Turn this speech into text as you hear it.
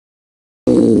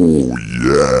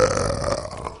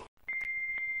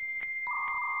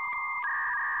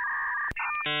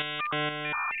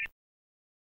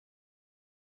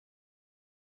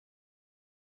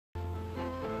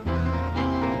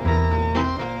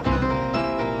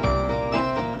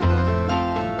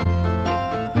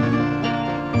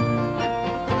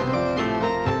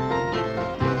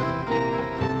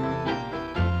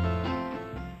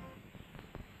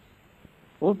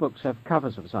books have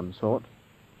covers of some sort.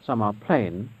 Some are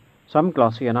plain, some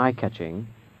glossy and eye-catching,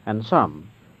 and some,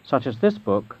 such as this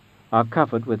book, are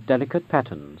covered with delicate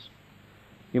patterns.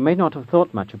 You may not have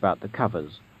thought much about the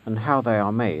covers and how they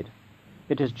are made.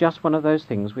 It is just one of those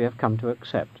things we have come to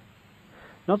accept.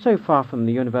 Not so far from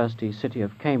the university city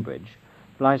of Cambridge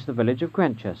lies the village of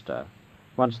Grantchester,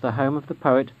 once the home of the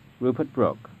poet Rupert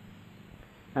Brooke.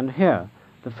 And here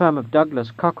the firm of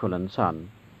Douglas Cockerell Son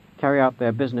carry out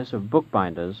their business of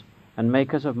bookbinders and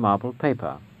makers of marbled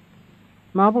paper.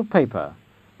 Marbled paper,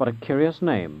 what a curious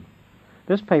name!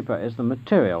 This paper is the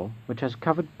material which has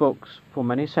covered books for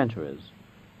many centuries,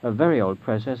 a very old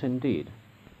process indeed.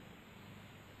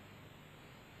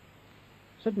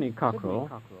 Sidney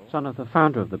Cockerell, son of the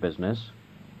founder of the business,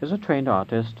 is a trained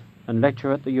artist and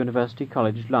lecturer at the University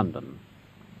College London.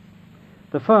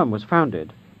 The firm was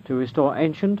founded to restore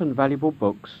ancient and valuable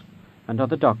books and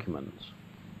other documents.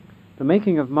 The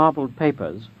making of marbled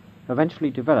papers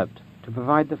eventually developed to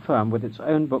provide the firm with its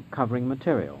own book covering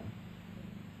material.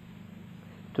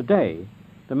 Today,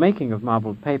 the making of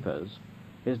marbled papers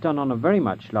is done on a very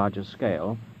much larger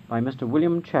scale by Mr.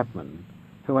 William Chapman,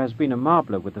 who has been a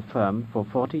marbler with the firm for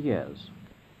 40 years.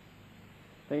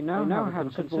 They now have a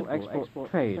considerable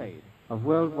export trade of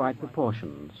worldwide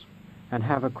proportions and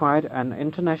have acquired an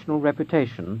international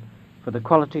reputation for the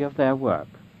quality of their work.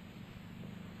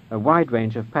 A wide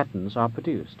range of patterns are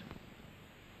produced.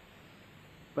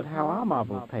 But how are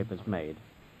marbled papers made?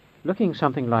 Looking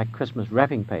something like Christmas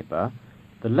wrapping paper,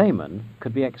 the layman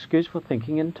could be excused for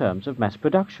thinking in terms of mass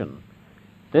production.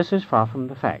 This is far from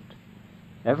the fact.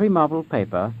 Every marbled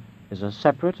paper is a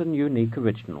separate and unique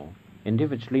original,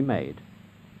 individually made.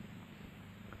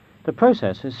 The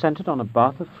process is centered on a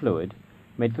bath of fluid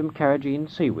made from carrageen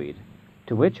seaweed,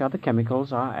 to which other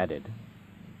chemicals are added.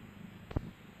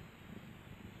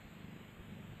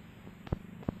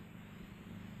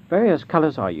 Various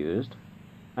colors are used,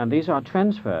 and these are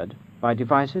transferred by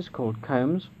devices called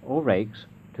combs or rakes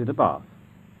to the bath.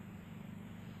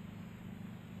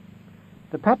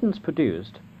 The patterns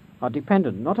produced are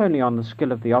dependent not only on the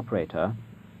skill of the operator,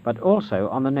 but also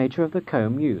on the nature of the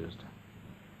comb used.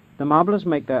 The marblers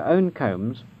make their own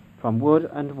combs from wood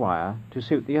and wire to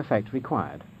suit the effect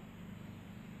required.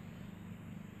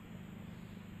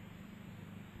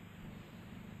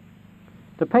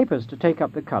 The papers to take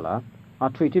up the color are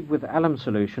treated with alum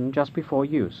solution just before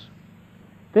use.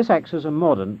 This acts as a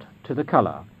mordant to the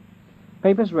color.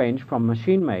 Papers range from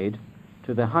machine-made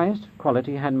to the highest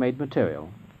quality handmade material.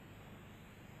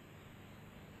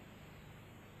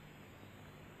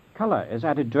 Color is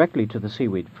added directly to the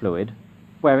seaweed fluid,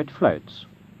 where it floats.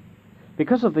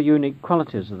 Because of the unique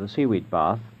qualities of the seaweed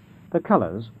bath, the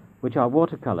colors, which are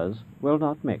watercolors, will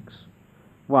not mix.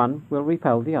 One will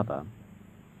repel the other.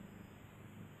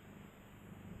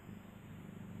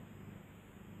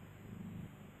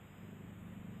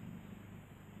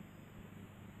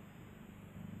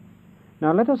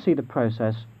 Now let us see the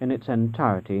process in its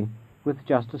entirety with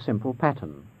just a simple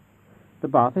pattern. The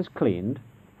bath is cleaned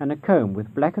and a comb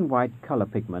with black and white color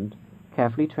pigment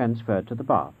carefully transferred to the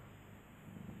bath.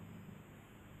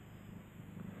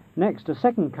 Next, a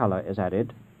second color is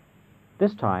added,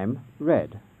 this time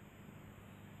red.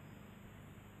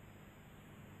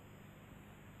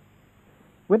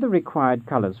 With the required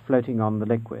colors floating on the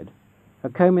liquid, a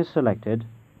comb is selected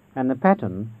and the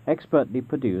pattern expertly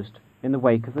produced in the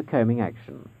wake of the combing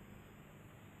action.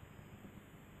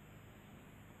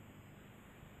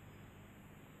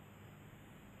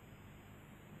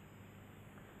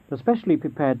 The specially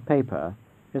prepared paper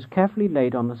is carefully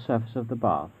laid on the surface of the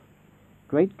bath,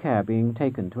 great care being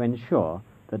taken to ensure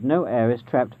that no air is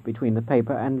trapped between the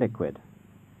paper and liquid.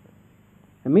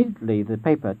 Immediately the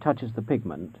paper touches the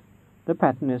pigment, the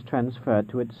pattern is transferred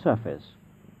to its surface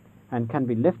and can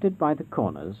be lifted by the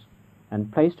corners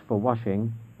and placed for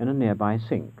washing in a nearby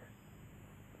sink.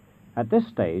 At this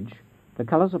stage, the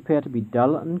colors appear to be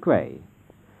dull and grey.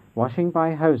 Washing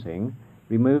by hosing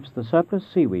removes the surplus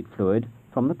seaweed fluid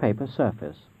from the paper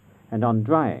surface, and on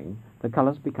drying, the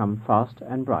colors become fast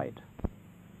and bright.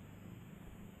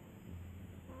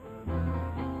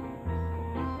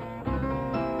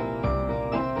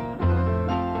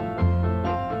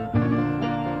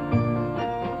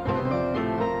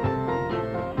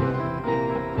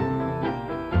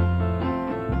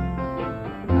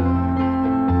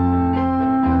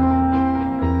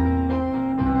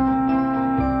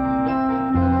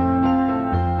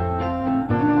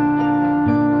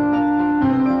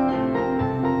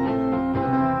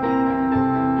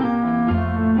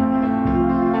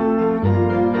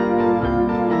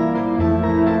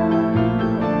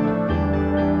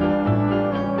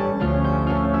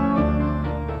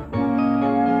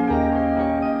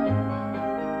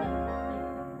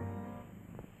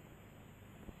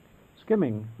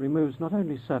 Skimming removes not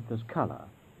only surplus colour,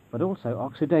 but also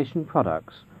oxidation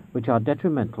products which are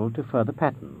detrimental to further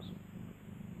patterns.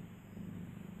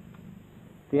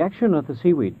 The action of the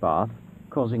seaweed bath,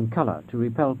 causing colour to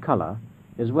repel colour,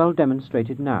 is well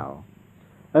demonstrated now.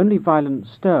 Only violent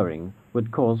stirring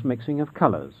would cause mixing of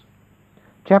colours.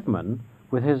 Chapman,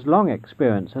 with his long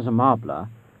experience as a marbler,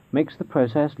 makes the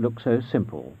process look so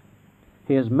simple.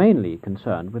 He is mainly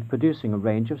concerned with producing a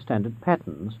range of standard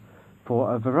patterns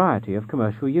for a variety of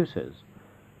commercial uses,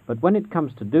 but when it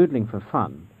comes to doodling for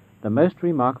fun, the most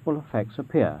remarkable effects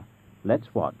appear.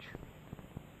 Let's watch.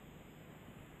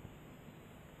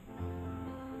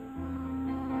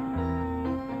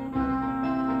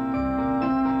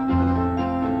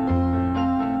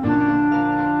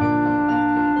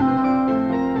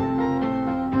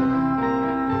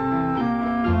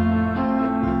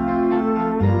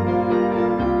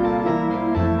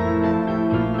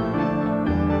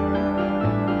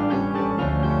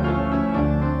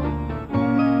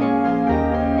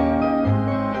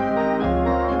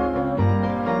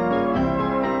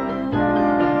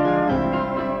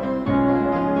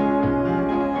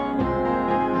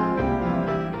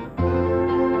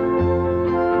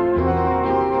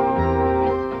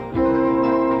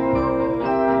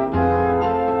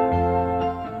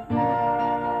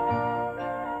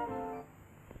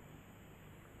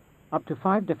 Up to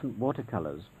 5 different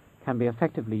watercolours can be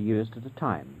effectively used at a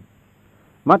time.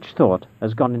 Much thought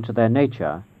has gone into their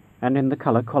nature and in the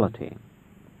colour quality.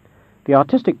 The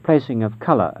artistic placing of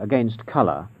colour against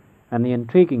colour and the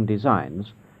intriguing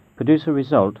designs produce a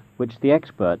result which the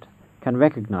expert can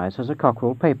recognise as a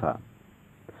Cockerell paper.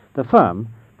 The firm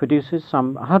produces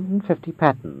some 150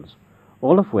 patterns,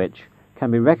 all of which can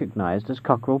be recognised as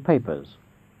Cockerell papers.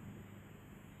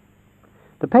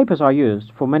 The papers are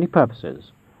used for many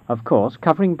purposes. Of course,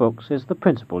 covering books is the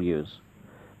principal use,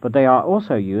 but they are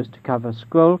also used to cover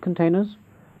scroll containers,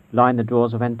 line the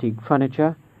drawers of antique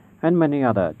furniture, and many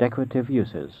other decorative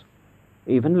uses,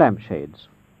 even lampshades.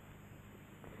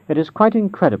 It is quite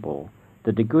incredible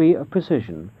the degree of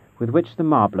precision with which the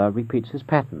marbler repeats his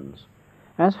patterns.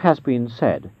 As has been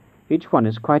said, each one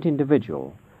is quite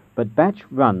individual, but batch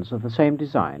runs of the same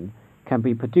design can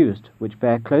be produced which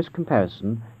bear close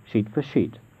comparison sheet for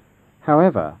sheet.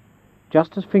 However,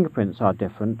 just as fingerprints are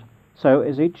different, so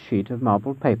is each sheet of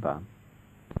marbled paper.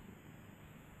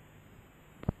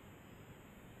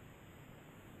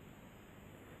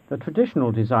 The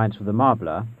traditional designs of the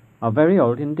marbler are very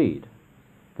old indeed.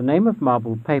 The name of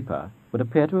marbled paper would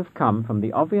appear to have come from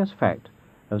the obvious fact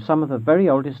of some of the very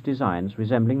oldest designs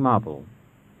resembling marble.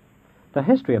 The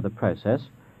history of the process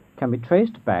can be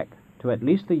traced back to at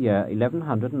least the year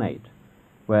 1108,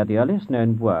 where the earliest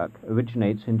known work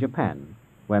originates in Japan,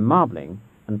 where marbling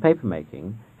and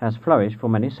papermaking has flourished for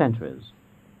many centuries.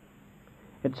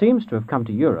 It seems to have come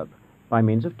to Europe by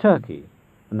means of Turkey,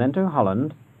 and then to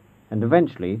Holland, and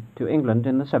eventually to England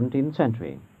in the 17th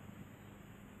century.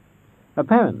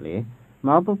 Apparently,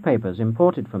 marbled papers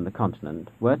imported from the continent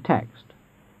were taxed,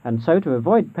 and so to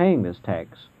avoid paying this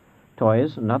tax,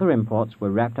 toys and other imports were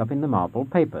wrapped up in the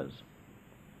marbled papers.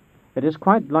 It is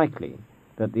quite likely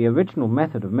that the original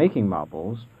method of making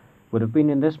marbles would have been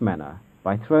in this manner,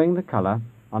 by throwing the colour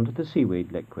onto the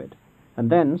seaweed liquid,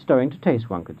 and then stirring to taste,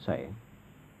 one could say.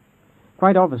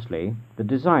 Quite obviously, the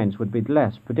designs would be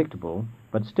less predictable,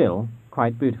 but still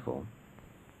quite beautiful.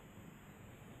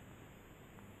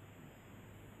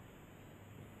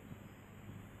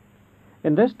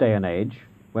 In this day and age,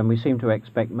 when we seem to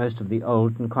expect most of the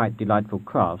old and quite delightful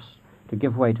crafts to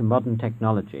give way to modern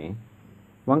technology,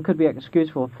 one could be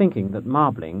excused for thinking that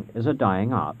marbling is a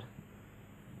dying art.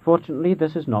 Fortunately,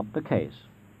 this is not the case.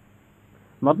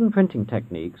 Modern printing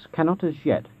techniques cannot as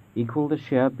yet equal the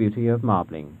sheer beauty of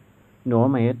marbling, nor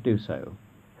may it do so.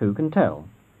 Who can tell?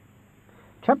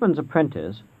 Chapman's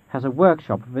apprentice has a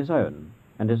workshop of his own,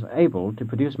 and is able to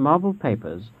produce marbled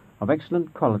papers of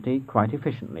excellent quality quite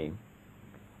efficiently,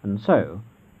 and so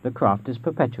the craft is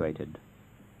perpetuated.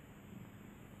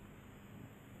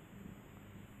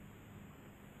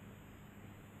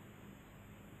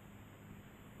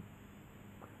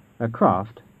 A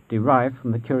craft derived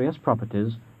from the curious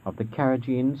properties of the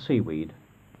carrageen seaweed.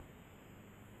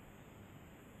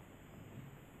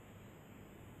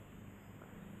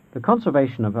 The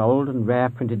conservation of old and rare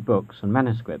printed books and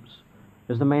manuscripts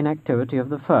is the main activity of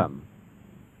the firm.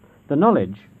 The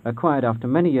knowledge, acquired after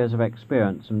many years of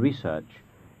experience and research,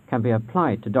 can be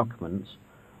applied to documents,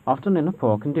 often in a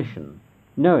poor condition,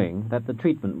 knowing that the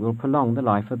treatment will prolong the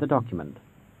life of the document.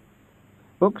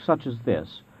 Books such as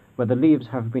this, where the leaves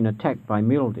have been attacked by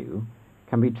mildew,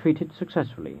 can be treated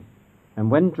successfully, and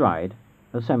when dried,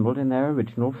 assembled in their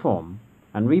original form,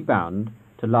 and rebound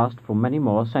to last for many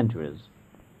more centuries.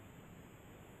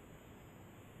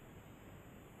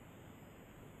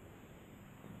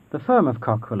 The firm of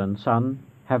Cockerell Son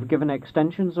have given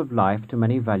extensions of life to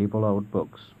many valuable old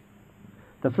books.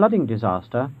 The flooding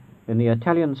disaster in the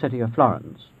Italian city of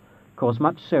Florence caused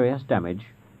much serious damage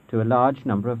to a large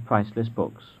number of priceless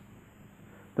books.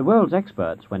 The world's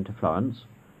experts went to Florence,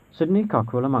 Sidney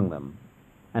Cockerell among them,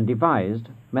 and devised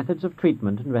methods of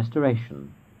treatment and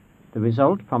restoration. The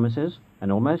result promises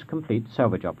an almost complete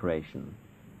salvage operation.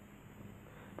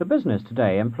 The business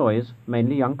today employs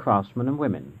mainly young craftsmen and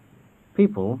women,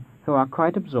 people who are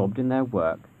quite absorbed in their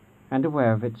work and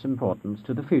aware of its importance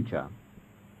to the future.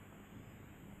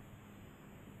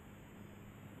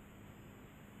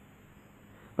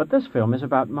 But this film is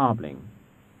about marbling.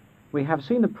 We have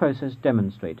seen the process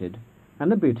demonstrated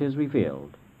and the beauties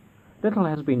revealed. Little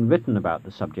has been written about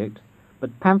the subject,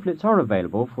 but pamphlets are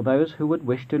available for those who would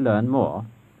wish to learn more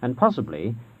and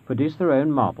possibly produce their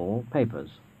own marble papers.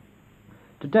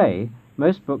 Today,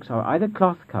 most books are either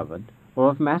cloth-covered or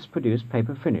of mass-produced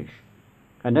paper finish,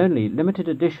 and only limited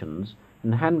editions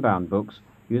and hand-bound books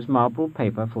use marble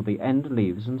paper for the end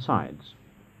leaves and sides,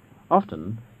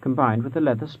 often combined with a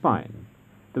leather spine.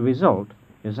 The result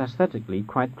is aesthetically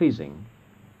quite pleasing.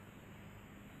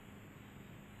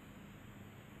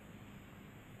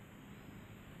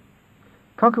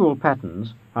 Cockerell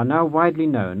patterns are now widely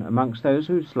known amongst those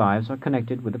whose lives are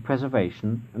connected with the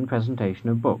preservation and presentation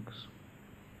of books.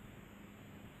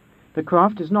 The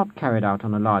craft is not carried out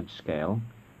on a large scale.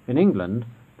 In England,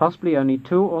 possibly only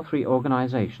 2 or 3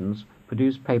 organizations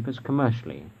produce papers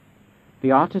commercially.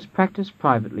 The art is practiced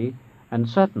privately, and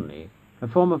certainly a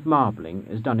form of marbling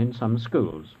is done in some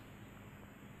schools.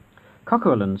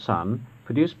 Cockerell Son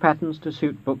produced patterns to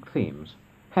suit book themes.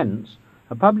 Hence,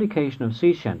 a publication of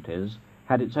sea shanties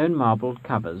had its own marbled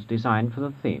covers designed for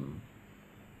the theme.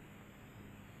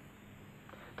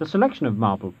 The selection of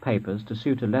marbled papers to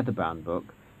suit a leather-bound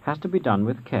book has to be done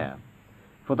with care.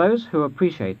 For those who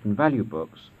appreciate and value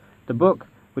books, the book,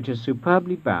 which is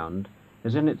superbly bound,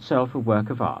 is in itself a work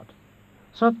of art.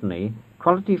 Certainly,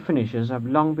 quality finishes have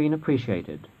long been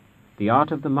appreciated. The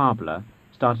art of the marbler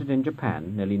started in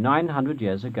Japan nearly 900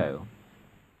 years ago.